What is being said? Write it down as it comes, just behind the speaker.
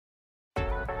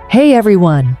Hey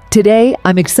everyone! Today,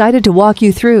 I'm excited to walk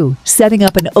you through setting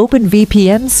up an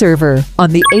OpenVPN server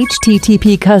on the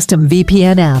HTTP Custom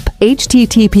VPN app.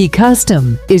 HTTP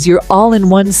Custom is your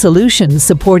all-in-one solution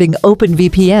supporting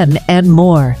OpenVPN and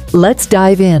more. Let's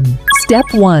dive in.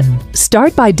 Step 1.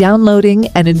 Start by downloading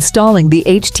and installing the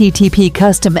HTTP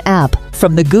Custom app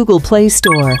from the Google Play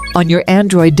Store on your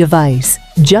Android device.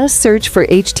 Just search for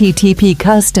HTTP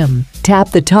Custom, tap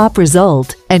the top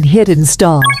result, and hit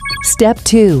Install. Step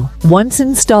 2. Once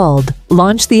installed,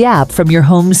 launch the app from your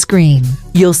home screen.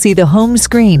 You'll see the home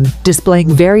screen displaying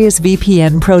various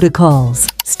VPN protocols.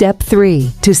 Step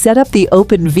 3. To set up the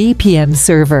OpenVPN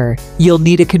server, you'll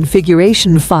need a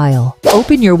configuration file.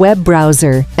 Open your web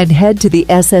browser and head to the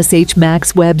SSH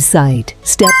Max website.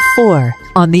 Step 4.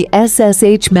 On the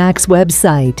SSH Max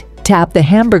website, tap the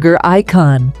hamburger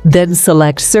icon, then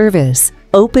select Service,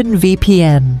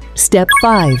 OpenVPN. Step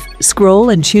 5.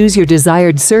 Scroll and choose your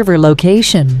desired server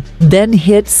location. Then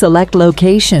hit Select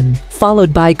Location,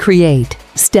 followed by Create.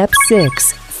 Step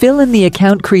 6. Fill in the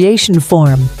account creation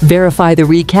form, verify the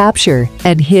reCAPTCHA,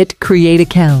 and hit Create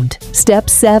Account. Step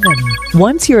 7.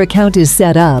 Once your account is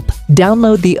set up,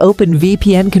 download the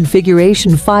OpenVPN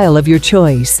configuration file of your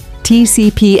choice,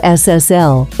 TCP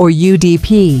SSL or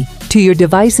UDP, to your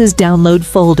device's download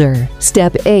folder.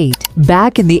 Step 8.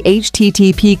 Back in the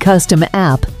HTTP Custom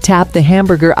app, tap the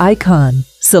hamburger icon,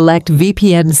 select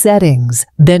VPN settings,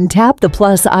 then tap the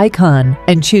plus icon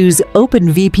and choose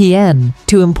OpenVPN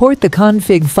to import the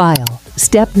config file.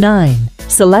 Step 9.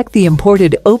 Select the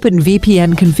imported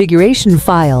OpenVPN configuration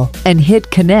file and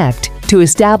hit Connect to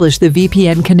establish the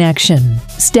VPN connection.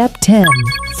 Step 10.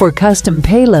 For custom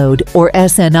payload or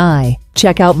SNI,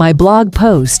 check out my blog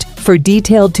post for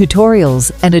detailed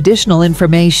tutorials and additional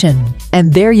information.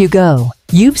 And there you go.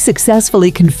 You've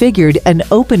successfully configured an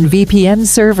OpenVPN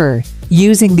server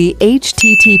using the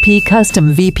HTTP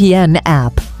Custom VPN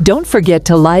app. Don't forget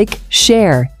to like,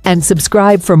 share, and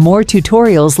subscribe for more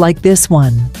tutorials like this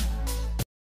one.